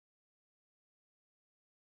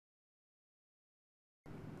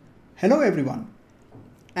Hello everyone,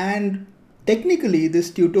 and technically this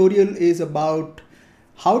tutorial is about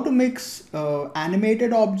how to mix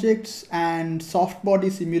animated objects and soft body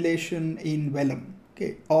simulation in vellum,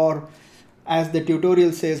 okay, or as the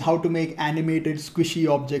tutorial says, how to make animated squishy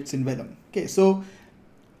objects in vellum. Okay, so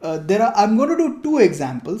I'm going to do two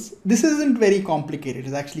examples. This isn't very complicated,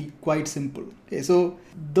 it's actually quite simple. Okay, so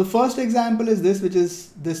the first example is this, which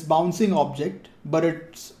is this bouncing object, but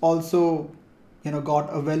it's also got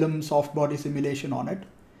a vellum soft body simulation on it.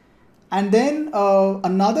 And then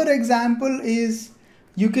another example is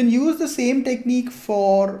you can use the same technique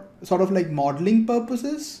for sort of like modeling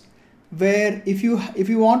purposes, where if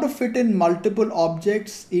you want to fit in multiple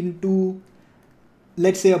objects into,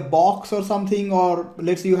 let's say, a box or something, or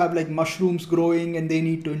let's say you have like mushrooms growing and they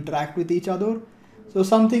need to interact with each other. So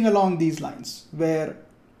something along these lines, where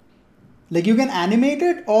like you can animate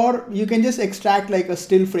it or you can just extract like a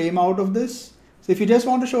still frame out of this. So if you just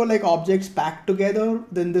want to show like objects packed together,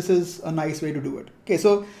 then this is a nice way to do it. Okay,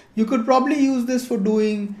 so you could probably use this for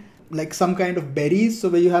doing like some kind of berries. So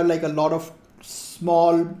where you have like a lot of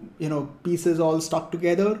small, pieces all stuck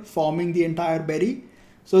together, forming the entire berry.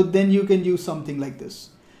 So then you can use something like this.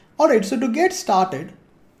 All right, so to get started,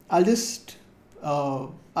 I'll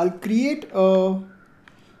create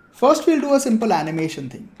first we'll do a simple animation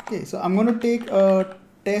thing. Okay, so I'm going to take a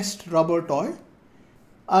test rubber toy.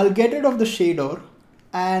 I'll get rid of the shader,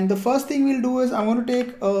 and the first thing we'll do is I'm going to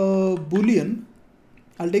take a boolean.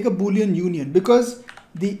 I'll take a boolean union because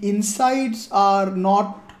the insides are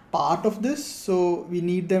not part of this, so we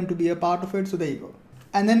need them to be a part of it. So there you go.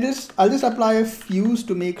 And then I'll just apply a fuse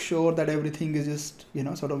to make sure that everything is just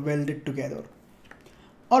sort of welded together.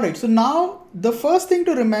 All right, so now the first thing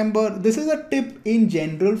to remember, this is a tip in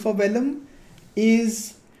general for vellum,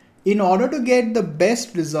 is in order to get the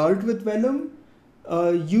best result with vellum,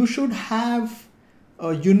 you should have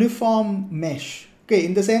a uniform mesh. Okay,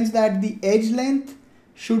 in the sense that the edge length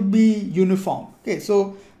should be uniform. Okay,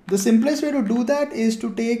 so the simplest way to do that is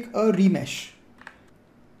to take a remesh.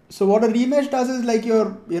 So what a remesh does is like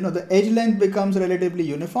the edge length becomes relatively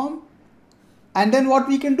uniform. And then what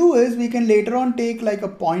we can do is we can later on take like a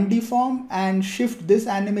point deform and shift this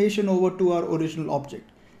animation over to our original object.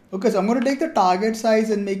 Okay, so I'm going to take the target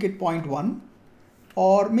size and make it 0.1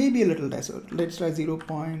 or maybe a little lesser. Let's try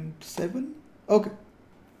 0.7. Okay.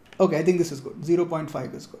 Okay, I think this is good.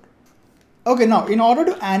 0.5 is good. Okay, now in order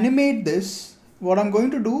to animate this, what I'm going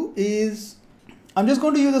to do is I'm just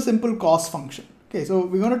going to use a simple cos function. Okay, so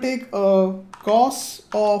we're going to take a cos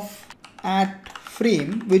of at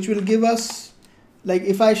frame, which will give us, like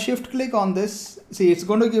if I shift click on this, see it's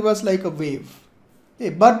going to give us like a wave. Okay,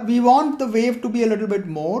 but we want the wave to be a little bit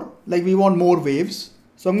more, like we want more waves.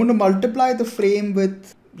 So I'm going to multiply the frame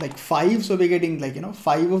with like 5. So we're getting like,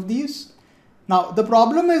 5 of these. Now the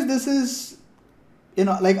problem is this is,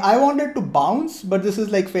 like I want it to bounce, but this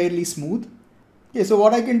is like fairly smooth. Okay, so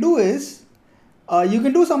what I can do is, you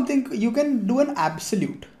can do something, you can do an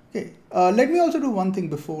absolute. Okay, let me also do one thing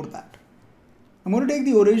before that. I'm going to take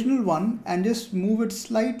the original one and just move it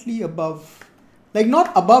slightly above, like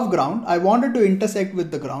not above ground. I want it to intersect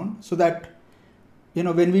with the ground so that,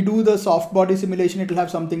 when we do the soft body simulation, it will have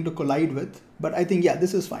something to collide with. But I think, yeah,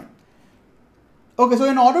 this is fine. Okay, so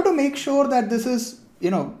in order to make sure that this is,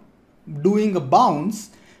 doing a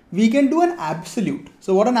bounce, we can do an absolute.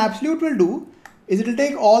 So what an absolute will do is it will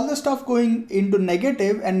take all the stuff going into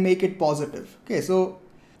negative and make it positive. Okay, so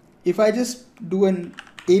if I just do an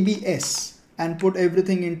ABS and put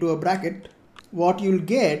everything into a bracket, what you'll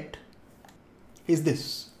get is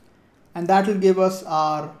this. And that will give us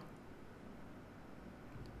our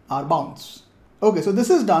bounce. Okay, so this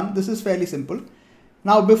is done. This is fairly simple.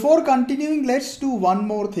 Now, before continuing, let's do one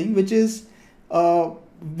more thing, which is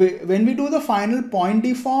when we do the final point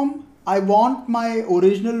deform, I want my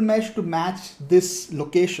original mesh to match this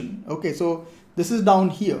location. Okay, so this is down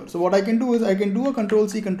here. So what I can do is I can do a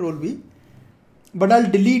Control-C, Control-V, but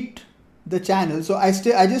I'll delete the channel. So I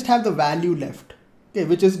just have the value left, okay,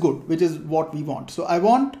 which is good, which is what we want. So I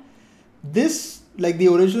want this, like the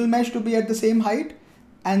original mesh, to be at the same height.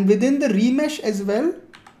 And within the remesh as well,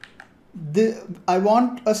 I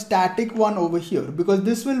want a static one over here because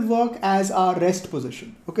this will work as our rest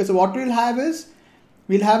position. Okay, so what we'll have is,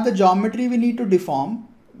 we'll have the geometry we need to deform.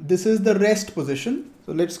 This is the rest position.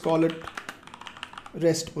 So let's call it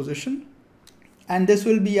rest position. And this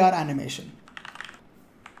will be our animation.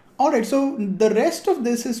 All right, so the rest of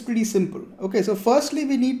this is pretty simple. Okay, so firstly,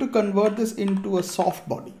 we need to convert this into a soft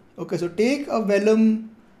body. Okay, so take a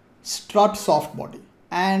vellum strut soft body.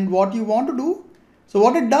 And what you want to do, so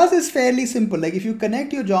what it does is fairly simple. Like if you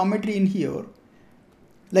connect your geometry in here,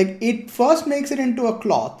 like it first makes it into a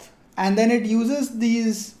cloth and then it uses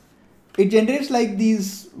these, it generates like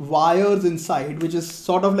these wires inside, which is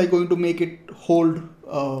sort of like going to make it hold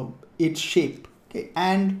its shape. Okay,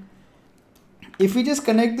 and if we just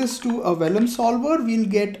connect this to a vellum solver, we'll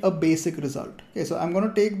get a basic result. Okay, so I'm going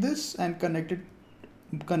to take this and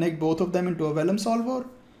connect both of them into a vellum solver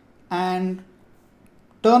and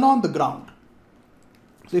turn on the ground.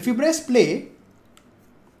 So if you press play,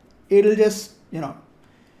 it'll just,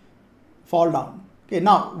 fall down. Okay,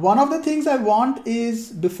 now one of the things I want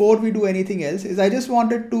is, before we do anything else, is I just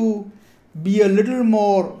want it to be a little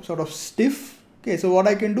more sort of stiff. Okay, so what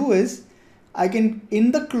I can do is,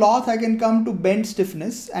 in the cloth, I can come to bend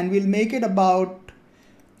stiffness and we'll make it about,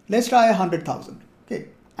 let's try 100,000. Okay,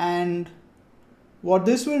 and what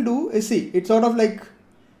this will do is, see, it's sort of like,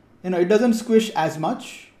 it doesn't squish as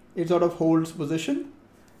much. It sort of holds position.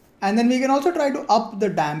 And then we can also try to up the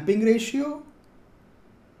damping ratio.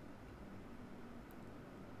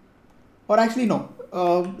 Or actually, no,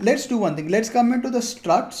 let's do one thing. Let's come into the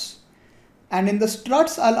struts, and in the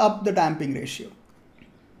struts, I'll up the damping ratio.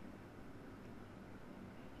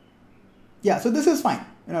 Yeah, so this is fine.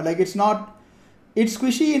 Like it's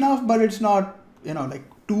squishy enough, but it's not, like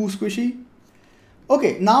too squishy.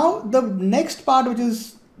 Okay, now the next part, which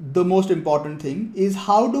is the most important thing, is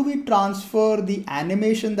how do we transfer the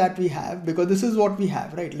animation that we have, because this is what we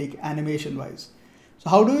have, right? Like animation wise. So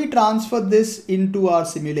how do we transfer this into our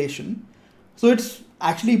simulation? So it's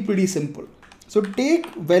actually pretty simple. So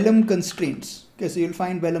take vellum constraints. Okay, so you'll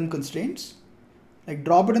find vellum constraints, like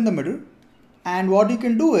drop it in the middle. And what you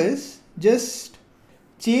can do is just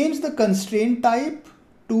change the constraint type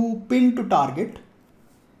to pin to target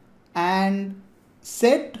and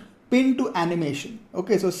set pin to animation.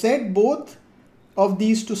 Okay, so set both of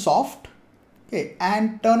these to soft, okay,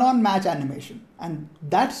 and turn on match animation. And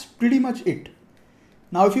that's pretty much it.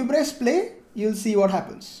 Now, if you press play, you'll see what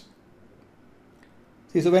happens.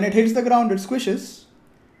 See, so when it hits the ground, it squishes,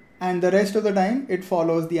 and the rest of the time it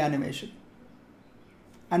follows the animation.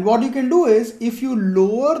 And what you can do is, if you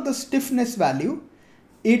lower the stiffness value,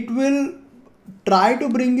 it will try to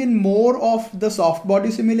bring in more of the soft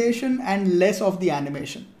body simulation and less of the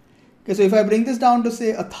animation. Okay, so if I bring this down to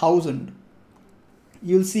say 1,000,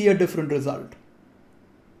 you'll see a different result.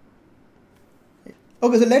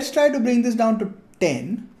 Okay, so let's try to bring this down to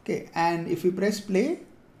 10. Okay, and if you press play,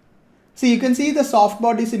 see, you can see the soft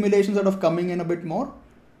body simulation sort of coming in a bit more.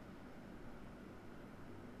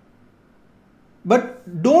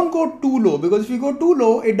 But don't go too low, because if you go too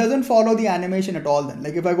low, it doesn't follow the animation at all then.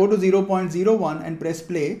 Like if I go to 0.01 and press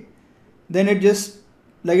play, then it just,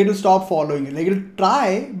 like it will stop following it. Like it'll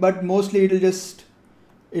try, but mostly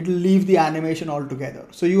it'll leave the animation altogether.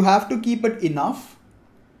 So you have to keep it enough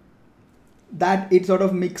that it sort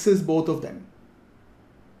of mixes both of them.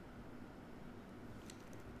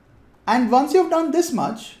 And once you've done this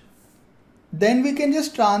much, then we can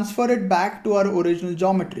just transfer it back to our original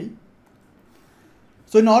geometry.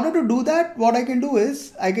 So in order to do that, what I can do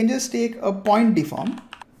is I can just take a point deform,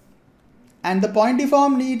 and the point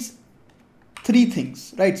deform needs three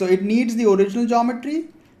things, right? So it needs the original geometry,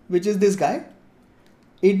 which is this guy.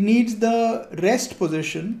 It needs the rest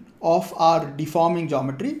position of our deforming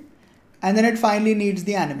geometry, and then it finally needs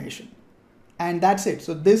the animation. And that's it.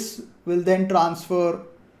 So this will then transfer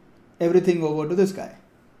everything over to this guy.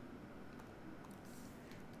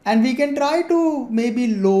 And we can try to maybe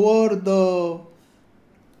lower the,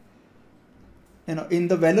 in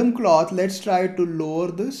the vellum cloth, let's try to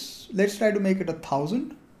lower this. Let's try to make it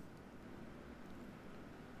 1,000.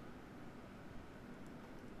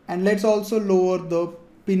 And let's also lower the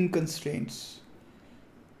pin constraints.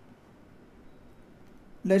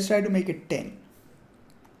 Let's try to make it 10.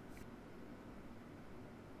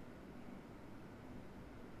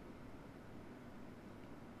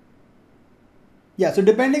 Yeah, so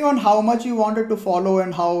depending on how much you want it to follow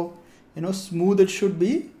and how, smooth it should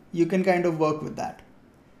be, you can kind of work with that.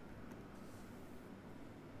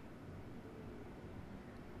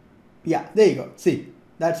 Yeah, there you go. See,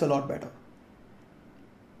 that's a lot better.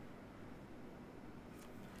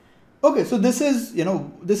 Okay, so this is,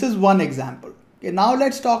 this is one example. Okay, now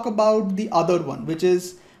let's talk about the other one, which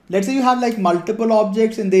is, let's say you have like multiple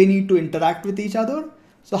objects and they need to interact with each other.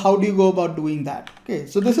 So how do you go about doing that? Okay,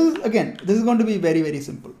 so this is going to be very, very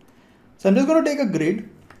simple. So I'm just going to take a grid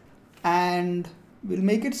and we'll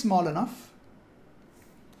make it small enough.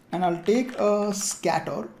 And I'll take a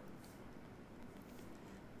scatter.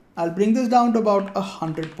 I'll bring this down to about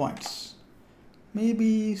 100 points.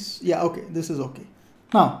 Maybe, yeah, okay, this is okay.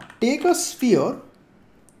 Now take a sphere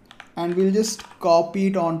and we'll just copy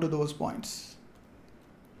it onto those points.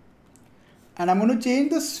 And I'm going to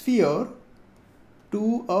change the sphere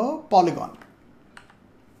to a polygon.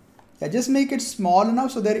 Yeah, just make it small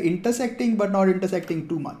enough so they're intersecting but not intersecting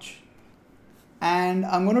too much. And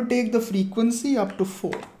I'm going to take the frequency up to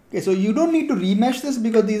 4. Okay, so you don't need to remesh this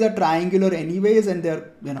because these are triangular anyways, and they're,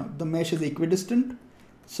 the mesh is equidistant.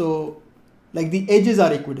 So like the edges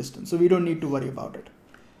are equidistant, so we don't need to worry about it.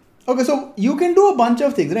 Okay, so you can do a bunch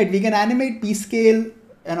of things, right? We can animate p-scale,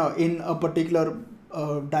 in a particular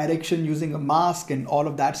direction using a mask, and all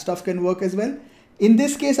of that stuff can work as well. In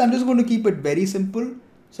this case, I'm just going to keep it very simple.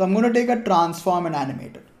 So I'm going to take a transform and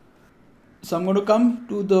animate it. So I'm going to come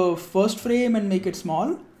to the first frame and make it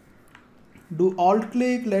small. Do alt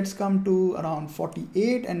click, let's come to around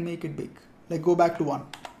 48 and make it big. Like go back to 1.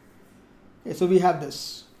 Okay, so we have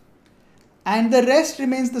this. And the rest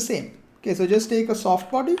remains the same. Okay, so just take a soft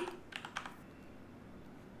body.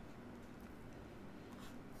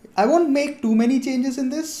 I won't make too many changes in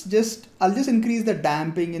this. I'll just increase the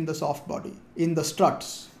damping in the soft body, in the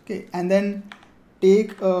struts. Okay, and then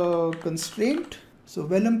take a constraint. So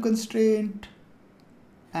vellum constraint,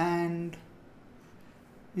 and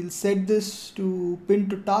we'll set this to pin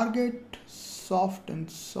to target, soft and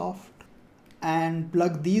soft, and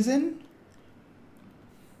plug these in.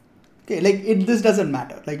 Okay, like this doesn't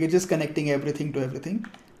matter. Like it's just connecting everything to everything,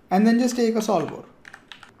 and then just take a solver.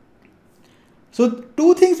 So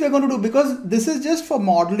 2 things we're going to do, because this is just for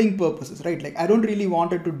modeling purposes, right? Like I don't really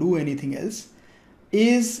want it to do anything else.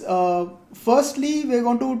 Is firstly, we're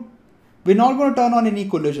not going to turn on any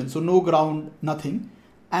collision, so no ground, nothing.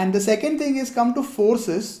 And the second thing is come to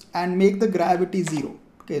forces and make the gravity 0.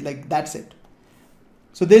 Okay, like that's it.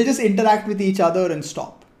 So they'll just interact with each other and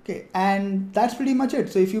stop. Okay, and that's pretty much it.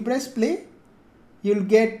 So if you press play, you'll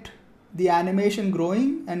get the animation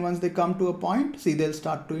growing, and once they come to a point, see, they'll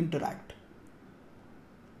start to interact.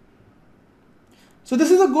 So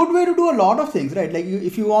this is a good way to do a lot of things, right? Like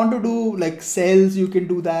if you want to do like cells, you can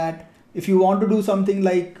do that. If you want to do something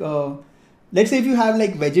like, let's say if you have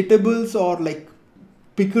like vegetables or like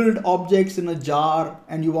pickled objects in a jar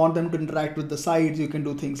and you want them to interact with the sides, you can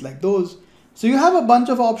do things like those. So you have a bunch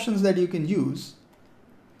of options that you can use.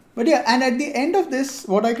 But yeah, and at the end of this,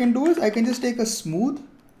 what I can do is I can just take a smooth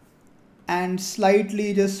and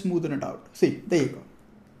slightly just smoothen it out. See, there you go.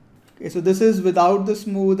 Okay, so this is without the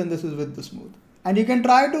smooth and this is with the smooth. And you can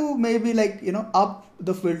try to maybe like, up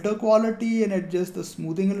the filter quality and adjust the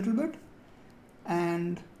smoothing a little bit.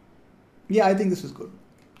 And yeah, I think this is good.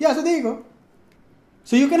 Yeah, so there you go.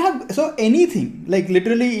 So you can have, so anything, like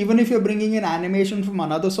literally, even if you're bringing in animation from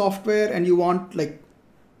another software and you want like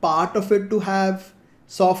part of it to have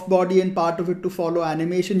soft body and part of it to follow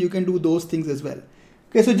animation, you can do those things as well.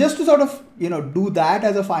 Okay, so just to sort of, do that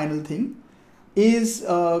as a final thing is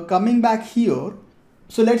coming back here.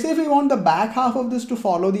 So let's say if we want the back half of this to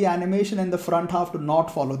follow the animation and the front half to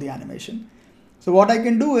not follow the animation. So what I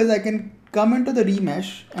can do is I can come into the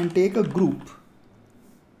remesh and take a group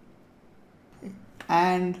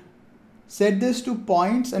and set this to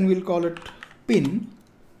points, and we'll call it pin.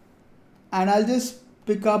 And I'll just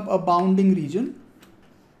pick up a bounding region.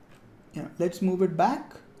 Yeah, let's move it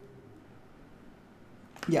back.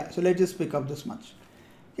 Yeah, so let's just pick up this much.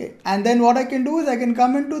 Okay, and then what I can do is I can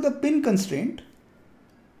come into the pin constraint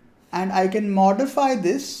and I can modify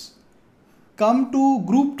this, come to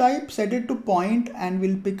group type, set it to point, and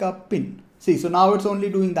we'll pick up pin. See, so now it's only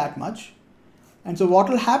doing that much. And so what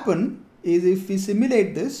will happen is if we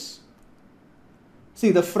simulate this,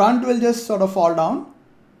 see, the front will just sort of fall down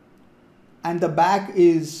and the back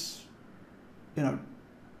is,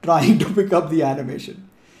 trying to pick up the animation.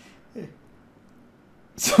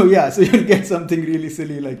 So yeah, so you'll get something really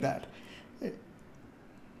silly like that.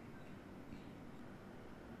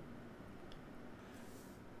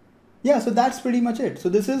 Yeah, so that's pretty much it. So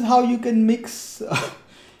this is how you can mix.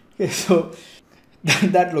 Okay, so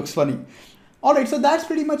that looks funny. All right, so that's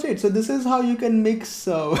pretty much it. So this is how you can mix.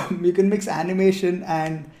 You can mix animation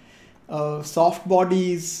and soft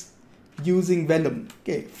bodies using vellum.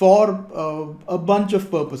 Okay, for a bunch of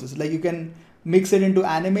purposes. Like you can mix it into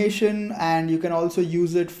animation, and you can also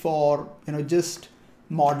use it for just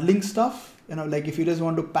modeling stuff. Like if you just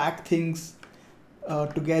want to pack things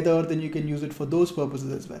together, then you can use it for those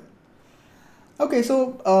purposes as well. Okay,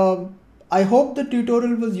 so I hope the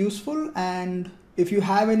tutorial was useful, and if you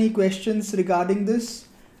have any questions regarding this,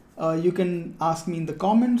 you can ask me in the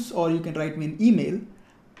comments or you can write me an email.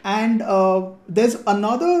 And there's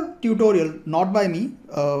another tutorial, not by me,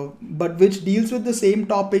 but which deals with the same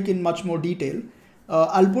topic in much more detail.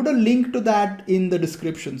 I'll put a link to that in the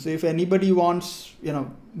description. So if anybody wants,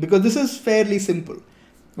 because this is fairly simple,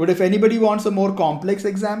 but if anybody wants a more complex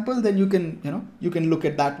example, then you can look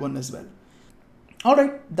at that one as well. All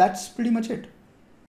right, that's pretty much it.